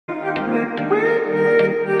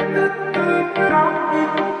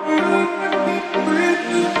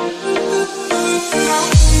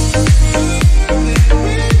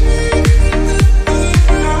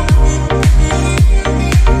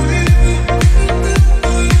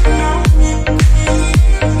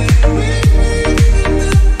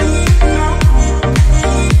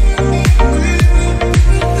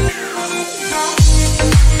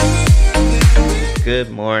Good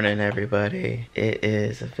morning, everybody. It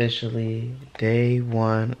is officially day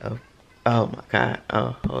one of, oh my god,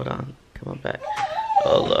 oh, hold on, come on back.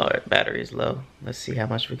 Oh Lord, battery's low. Let's see how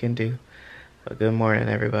much we can do. But good morning,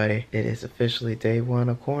 everybody. It is officially day one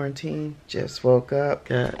of quarantine. Just woke up,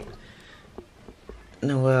 got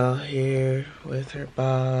Noelle here with her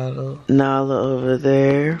bottle. Nala over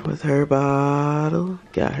there with her bottle.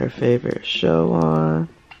 Got her favorite show on.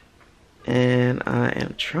 And I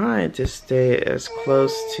am trying to stay as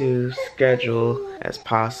close to schedule as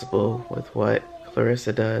possible with what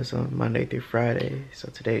Clarissa does on Monday through Friday.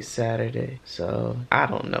 So today's Saturday. So I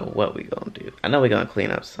don't know what we gonna do. I know we're gonna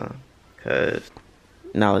clean up some, cause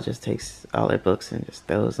Nala just takes all her books and just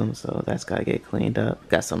throws them. So that's gotta get cleaned up.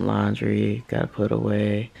 Got some laundry, gotta put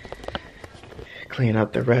away. Clean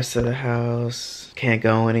up the rest of the house. Can't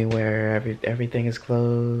go anywhere. Everything is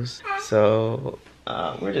closed. So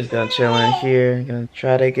we're just gonna chill in here. Gonna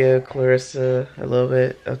try to give Clarissa a little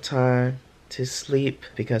bit of time to sleep,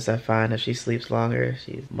 because I find if she sleeps longer,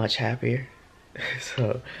 she's much happier.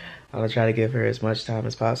 So I'm gonna try to give her as much time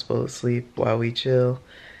as possible to sleep while we chill,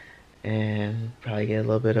 and probably get a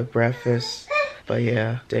little bit of breakfast. But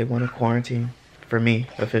yeah, day one of quarantine for me,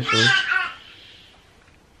 officially.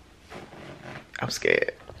 I'm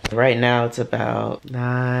scared. Right now it's about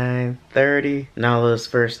 9:30. Nala's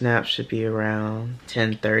first nap should be around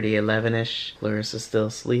 10:30, 11ish. Clarissa's still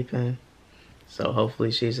sleeping, so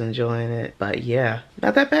hopefully she's enjoying it. But yeah,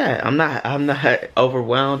 not that bad. I'm not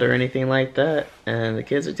overwhelmed or anything like that, and the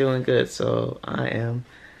kids are doing good, so I am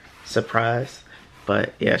surprised.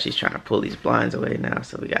 But yeah, she's trying to pull these blinds away now,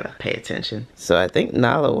 so we gotta pay attention. So I think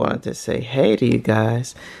Nala wanted to say hey to you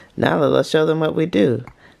guys. Nala, let's show them what we do.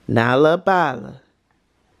 Nala Bala.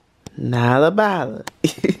 Nala Bala.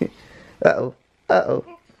 Uh-oh. Uh-oh.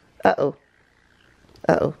 Uh-oh.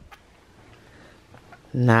 Uh-oh.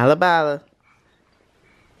 Nala Bala.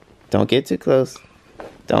 Don't get too close.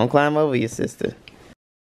 Don't climb over your sister.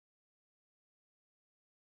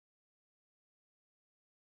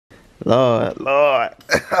 Lord, Lord.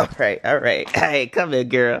 All right. Hey, come here,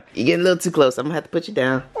 girl. You're getting a little too close. I'm gonna have to put you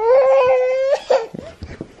down.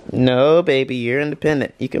 No, baby, you're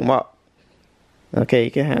independent. You can walk. Okay,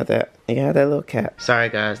 you can have that. You can have that little cap. Sorry,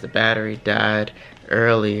 guys, the battery died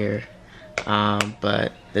earlier.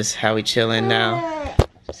 But this is how we chilling now.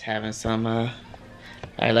 Just having some,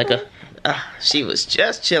 she was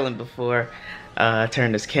just chilling before I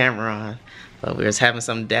turned this camera on. But we was having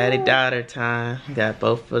some daddy-daughter time. Got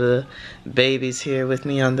both of the babies here with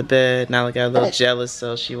me on the bed. Now I got a little jealous,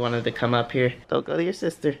 so she wanted to come up here. Don't go to your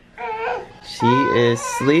sister. She is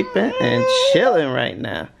sleeping and chilling right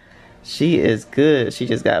now. She is good. She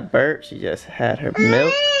just got burped. She just had her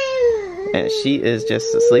milk. And she is just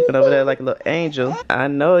sleeping over there like a little angel. I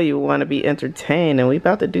know you want to be entertained, and we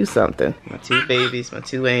about to do something. My two babies, my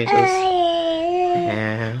two angels.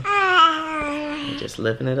 And we're just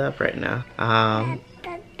living it up right now.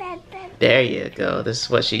 There you go. This is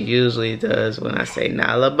what she usually does when I say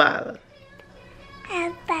Nala Bala.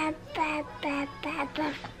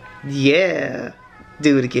 Yeah.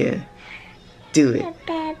 Do it again. Do it.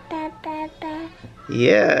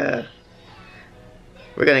 Yeah.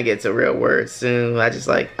 We're gonna get to real words soon. I just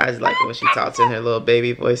like it when she talks in her little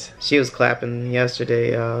baby voice. She was clapping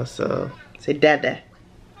yesterday, y'all, so say dada.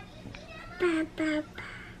 Dada.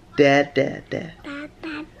 Dada.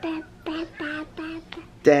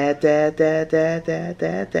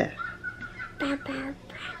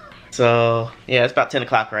 So yeah, it's about 10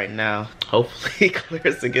 o'clock right now. Hopefully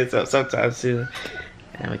Clarissa gets up sometime soon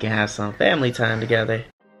and we can have some family time together.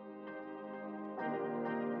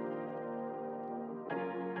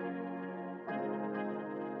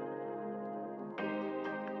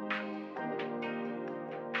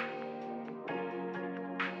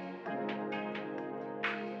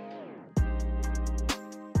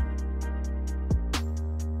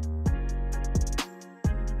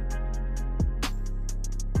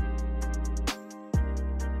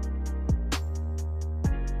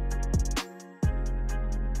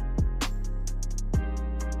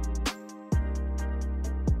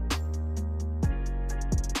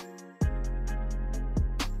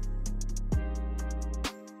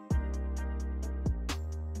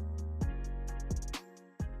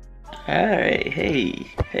 Alright,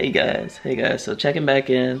 hey guys, so checking back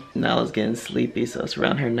in. Nala's getting sleepy, so it's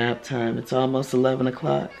around her nap time. It's almost 11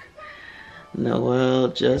 o'clock. Noelle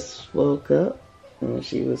just woke up and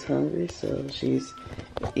she was hungry, so she's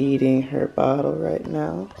eating her bottle right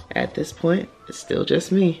now. At this point, it's still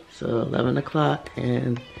just me, so 11 o'clock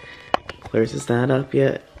and Clarice not up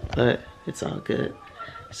yet, but it's all good.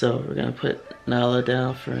 So we're gonna put Nala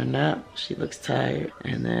down for a nap. She looks tired,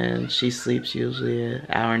 and then she sleeps usually an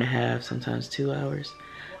hour and a half, sometimes 2 hours.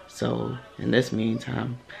 So in this meantime,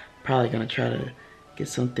 I'm probably gonna try to get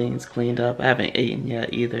some things cleaned up. I haven't eaten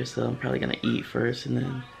yet either, so I'm probably gonna eat first and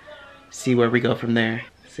then see where we go from there.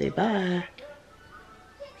 Say bye.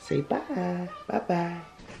 Say bye. Bye-bye.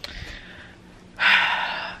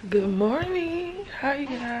 Good morning. How you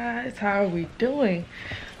guys? How are we doing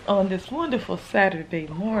on this wonderful Saturday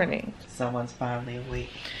morning? Someone's finally awake.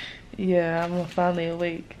 Yeah, I'm finally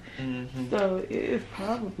awake. So it is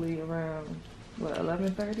probably around, what,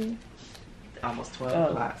 11:30? Almost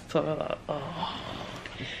 12 o'clock. 12. Oh.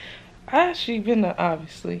 I actually been up,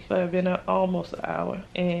 obviously, but I've been up almost an hour.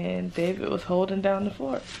 And David was holding down the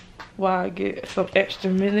fort while I get some extra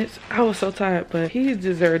minutes. I was so tired, but he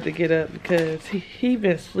deserved to get up because he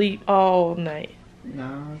been asleep all night. No,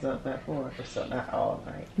 I was up at 4, so not all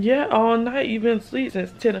night. Yeah, all night. You've been asleep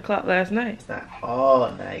since 10 o'clock last night. It's not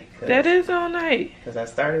all night. That is all night. Because I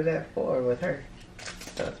started at 4 with her.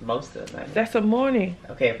 So it's most of the night. That's a morning.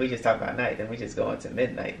 Okay, if we just talk about night, then we just go into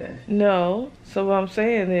midnight then. No. So what I'm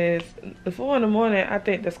saying is, the 4 in the morning, I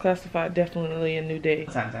think that's classified definitely a new day.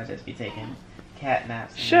 Sometimes I just be taking cat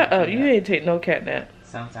naps. Shut up. You ain't take no cat nap.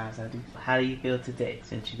 Sometimes I do. How do you feel today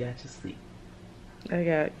since you got your sleep? I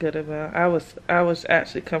got good amount. I was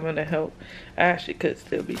actually coming to help. I actually could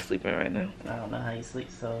still be sleeping right now. I don't know how you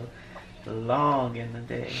sleep so long in the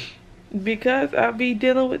day. Because I be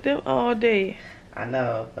dealing with them all day. I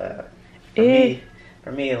know, but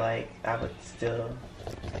for me, like, I would still,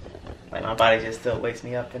 like, my body just still wakes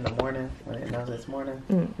me up in the morning when it knows it's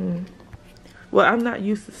morning. Well, I'm not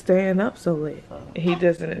used to staying up so late. He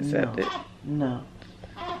doesn't accept it. No.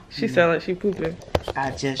 She sound like she pooping.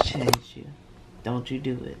 I just changed you. Don't you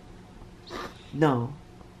do it. No.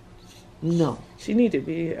 No. She need to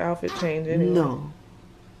be outfit change anyway. No.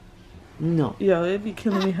 No. Yo, it be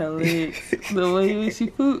killing me her legs. The way she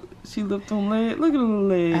poop, she lift on legs. Look at her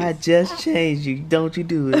legs. I just changed you. Don't you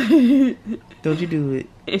do it. Don't you do it.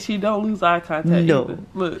 And she don't lose eye contact No. either.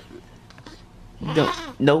 Look.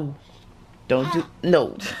 Don't. No. Don't do.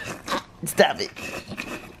 No. Stop it.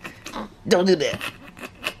 Don't do that.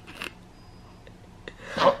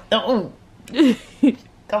 Oh, no.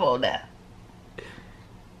 Come on now.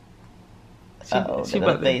 I was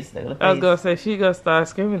gonna say she gonna start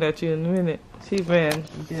screaming at you in a minute. She been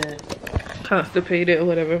constipated or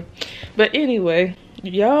whatever. But anyway,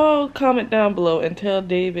 y'all comment down below and tell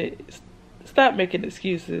David stop making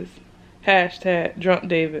excuses. Hashtag drunk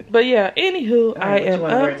David. But yeah, anywho, I am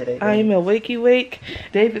up. Today, I am a wakey wake.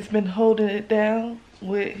 David's been holding it down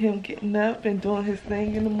with him getting up and doing his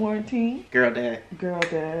thing in the morning. Girl dad. Girl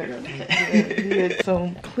dad. Yeah, we had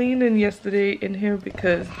some cleaning yesterday in here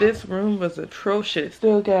because this room was atrocious.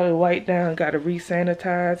 Still gotta wipe down, gotta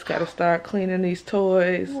re-sanitize, gotta start cleaning these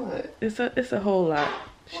toys. What? It's a whole lot.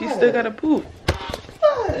 She still gotta poop.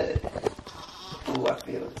 What? Ooh, I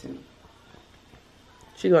feel it too.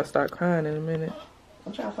 She gonna start crying in a minute.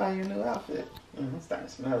 I'm trying to find your new outfit. I'm starting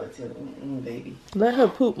to smell it too. Baby. Let her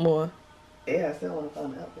poop more. Yeah, I still want to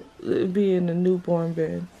find the outfit. It'd be in the newborn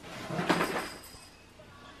bed.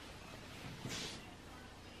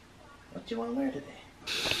 What you want to wear today?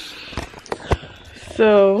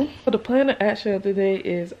 So, the plan of action of today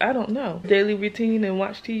is, I don't know, daily routine and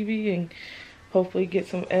watch TV and hopefully get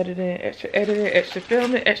some editing, extra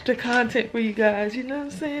filming, extra content for you guys. You know what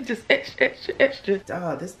I'm saying? Just extra.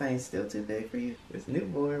 Oh, this thing's still too big for you? It's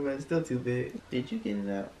newborn, but it's still too big. Did you get it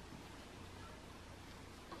out?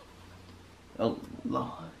 Oh,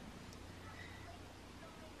 Lord.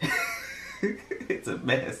 It's a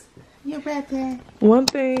mess. You're right there. One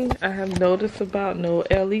thing I have noticed about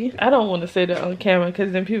Noelle, I don't want to say that on camera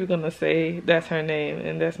because then people are going to say that's her name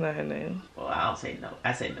and that's not her name. Well, I don't say no.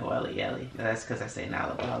 I say Noelle Yelly. That's because I say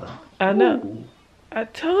Nala. I know. Ooh. I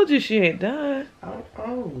told you she ain't done.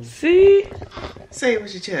 Oh. See? Say it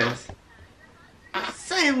with your chest.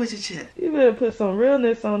 Say it with your chest. You better put some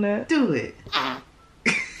realness on that. Do it.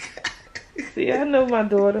 See, I know my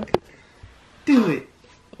daughter. Do it.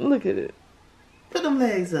 Look at it. Put them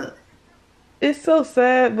legs up. It's so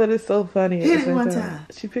sad, but it's so funny. Hit it one time.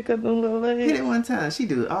 She pick up them little legs. Hit it one time. She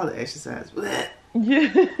do all the exercise. Yeah.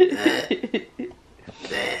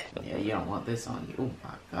 Yeah, you don't want this on you. Oh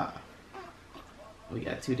my God. We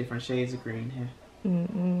got 2 different shades of green here.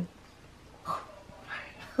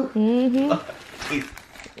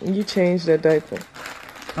 You changed that diaper.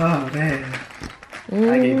 Oh man.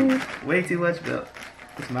 I gave you way too much milk.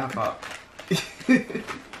 It's my fault.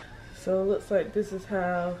 So it looks like this is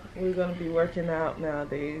how we're gonna be working out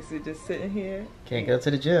nowadays. We're just sitting here. Can't go to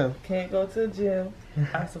the gym. Can't go to the gym.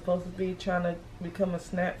 I'm supposed to be trying to become a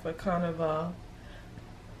snack for Carnival.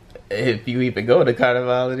 If you even go to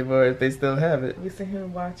Carnival anymore, if they still have it. We sit here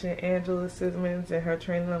watching Angela Simmons and her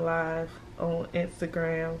training live on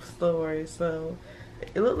Instagram stories. So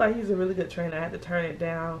it looked like he's a really good trainer. I had to turn it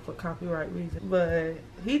down for copyright reasons. But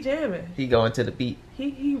he jamming. He going to the beat.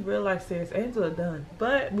 He real life says Angela done.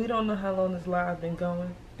 But we don't know how long this live been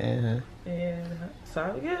going. And so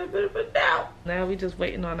I get a bit of a doubt. Now we just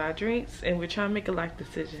waiting on our drinks and we're trying to make a life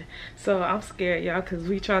decision. So I'm scared, y'all, because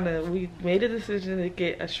we made a decision to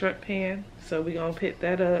get a shrimp pan. So we gonna pick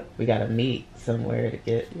that up. We gotta meet somewhere to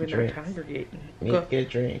get drinks. We're not congregating. Get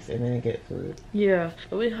drinks and then get food. Yeah,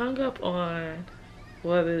 but we hung up on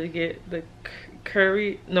whether to get the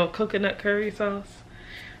coconut curry sauce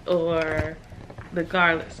or the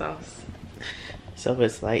garlic sauce. So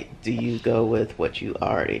it's like, do you go with what you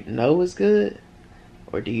already know is good?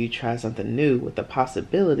 Or do you try something new with the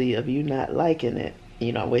possibility of you not liking it?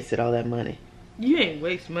 You know, wasted all that money. You ain't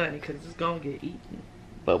waste money because it's going to get eaten.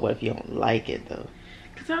 But what if you don't like it though?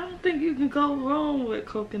 Because I don't think you can go wrong with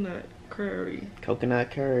coconut curry.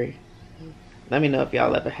 Coconut curry. Let me know if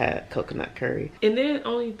y'all ever had coconut curry. And then the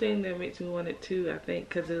only thing that makes me want it too, I think,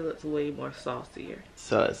 because it looks way more saucier.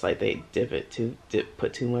 So it's like they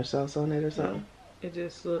put too much sauce on it or something? It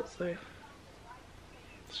just looks like...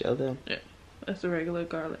 Show them. Yeah, that's the regular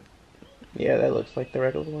garlic. Yeah, that looks like the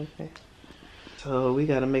regular one. Okay. So we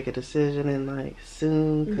gotta make a decision in like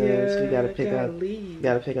soon, because we gotta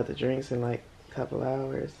pick out the drinks in like a couple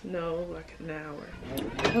hours. No, like an hour.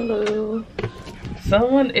 Hello.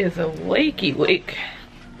 Someone is awake.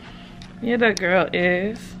 Yeah, that girl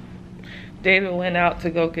is. David went out to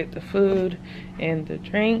go get the food and the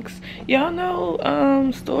drinks. Y'all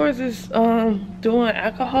know stores is doing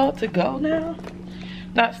alcohol to go now.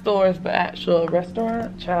 Not stores, but actual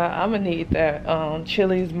restaurant. Child, I'm gonna need that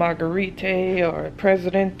Chili's Margarita or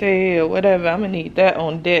Presidente or whatever. I'm gonna need that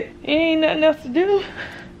on deck. Ain't nothing else to do.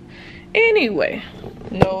 Anyway,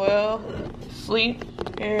 Noel sleep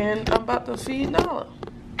and I'm about to feed Nala.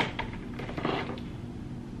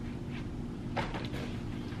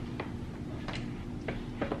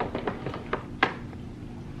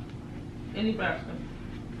 Any faster.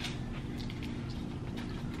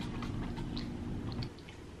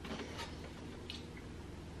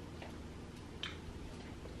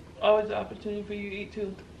 Always the opportunity for you to eat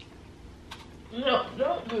too. No,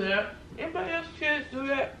 don't do that. Anybody else's kids do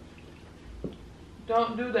that?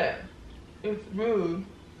 Don't do that. It's rude.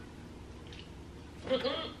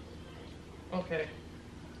 Okay.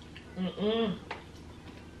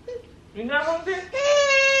 You not hungry?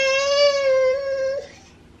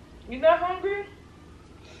 You not hungry?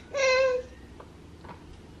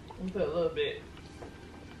 Put a little bit.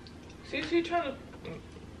 See, she trying to...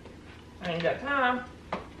 I ain't got time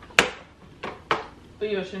for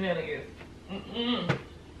your shenanigans.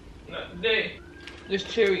 Not today. Just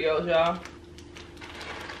Cheerios, y'all.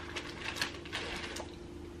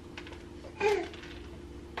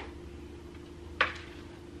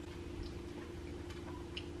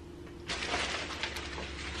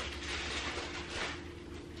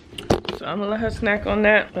 So I'm gonna let her snack on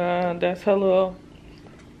that. That's her little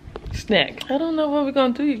snack. I don't know what we're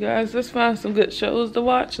gonna do, you guys. Let's find some good shows to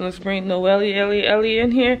watch. Let's bring Noelle, Ellie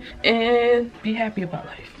in here and be happy about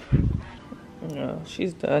life. No,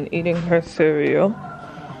 she's done eating her cereal.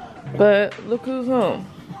 But look who's home.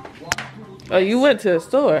 Oh, you went to the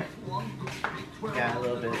store. Got a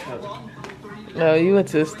little bit of Coke. No, you went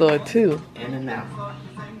to the store too. In and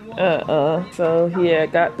out. So yeah,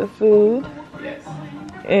 got the food. Yes.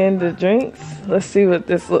 And the drinks. Let's see what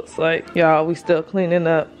this looks like. Y'all, we still cleaning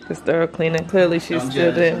up. It's thorough cleaning. Clearly she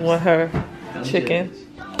still didn't want her chicken.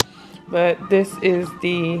 But this is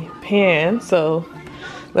the pan. So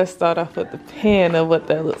let's start off with the pan of what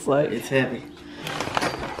that looks like. It's heavy.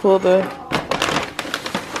 Pull the...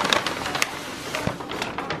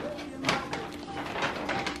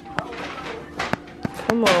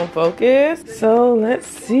 Come on, focus. So let's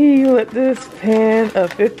see what this pan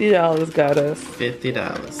of $50 got us.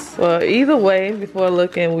 $50. Well, either way, before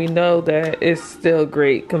looking, we know that it's still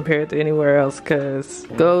great compared to anywhere else, because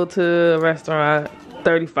go to a restaurant,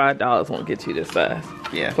 $35 won't get you this fast.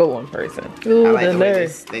 Yeah. For one person. Ooh, I like the way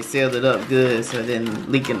they sealed it up good so it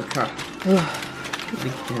didn't leak in the car.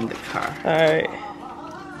 Leak in the car. Alright.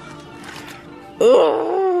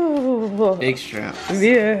 Oh, big shrimp.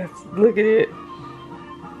 Yeah, look at it.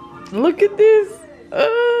 Look at this.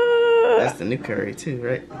 That's the new curry too,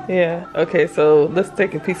 right? Yeah. Okay, so let's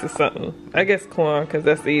take a piece of something. I guess corn, because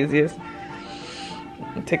that's the easiest.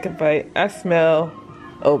 Take a bite. I smell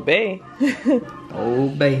obey.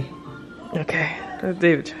 Obey. Okay, let's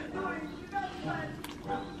David try.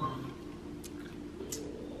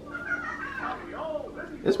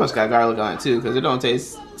 This one's got garlic on it too, because it don't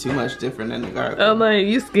taste too much different than the garlic. I'm like,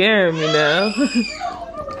 you scaring me now.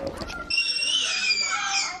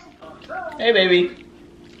 Hey, baby.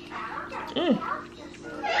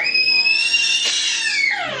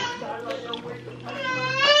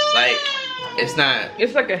 Like, it's not.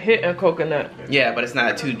 It's like a hit in coconut. Yeah, but it's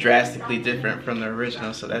not too drastically different from the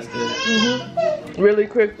original, so that's good. Really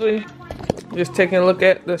quickly, just taking a look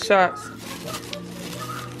at the shots.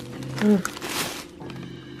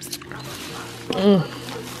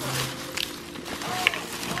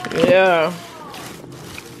 Yeah.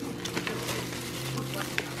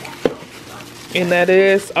 And that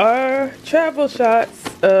is our travel shots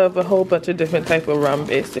of a whole bunch of different type of rum,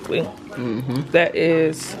 basically. That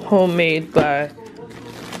is homemade by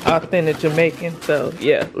authentic Jamaican. So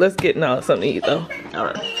yeah, let's get now something to eat though. All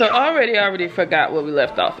right. So I already forgot where we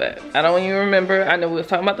left off at. I don't even remember. I know we was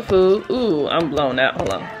talking about the food. Ooh, I'm blown out. Hold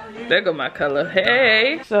on. There go my color.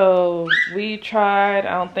 Hey. So we tried.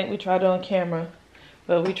 I don't think we tried it on camera,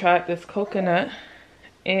 but we tried this coconut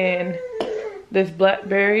and this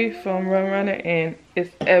blackberry from Rum Runner, and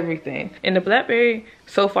it's everything. And the blackberry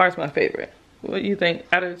so far is my favorite. What do you think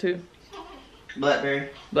out of the two? Blackberry.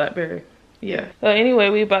 Blackberry. Yeah. So anyway,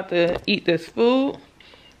 we about to eat this food.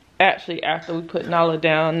 Actually, after we put Nala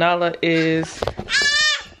down, Nala is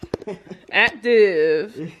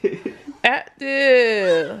active.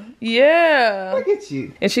 Active. Yeah. Look at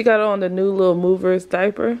you. And she got on the new little movers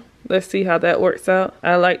diaper. Let's see how that works out.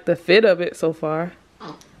 I like the fit of it so far,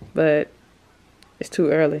 but it's too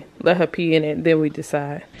early. Let her pee in it, then we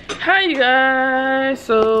decide. Hi, you guys.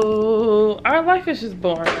 So our life is just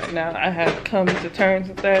boring right now. I have come to terms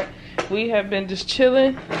with that. We have been just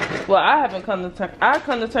chilling. Well, I haven't come to terms. I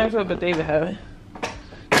come to terms with it, but David haven't.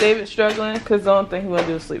 David's struggling because the only thing he want to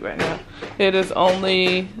do is sleep right now. It's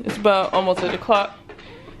about almost 8 o'clock,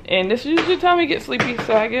 and this is usually the time we get sleepy.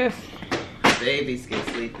 So I guess babies get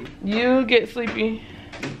sleepy. You get sleepy.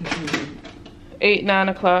 8, 9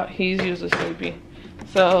 o'clock. He's usually sleepy.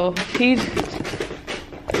 So she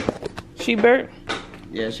burped?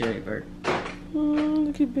 Yeah, she already burped.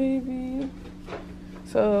 Look at baby.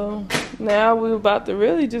 So now we're about to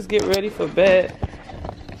really just get ready for bed.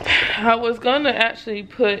 I was gonna actually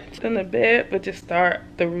put in the bed, but just start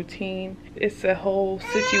the routine. It's a whole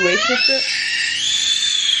situation.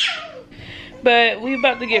 But we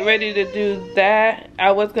about to get ready to do that.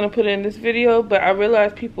 I was gonna put it in this video, but I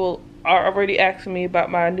realized people are already asking me about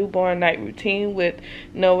my newborn night routine with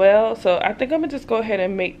Noel. So I think I'm gonna just go ahead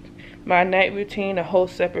and make my night routine a whole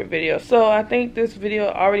separate video. So I think this video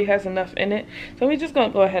already has enough in it. So we're just gonna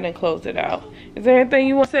go ahead and close it out. Is there anything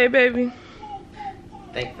you want to say, baby?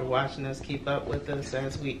 Thanks for watching us. Keep up with us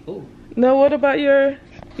as we. Ooh. No, what about your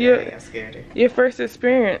I got scared. Your first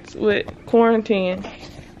experience with quarantine?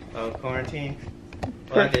 Oh, quarantine?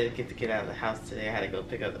 Well, I did get to get out of the house today. I had to go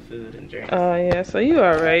pick up the food and drink. Oh, yeah. So you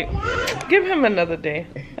all right. Yeah. Give him another day.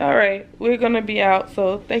 All right. We're going to be out.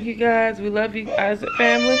 So thank you guys. We love you guys as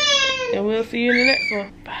family. And we'll see you in the next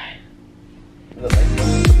one. Bye.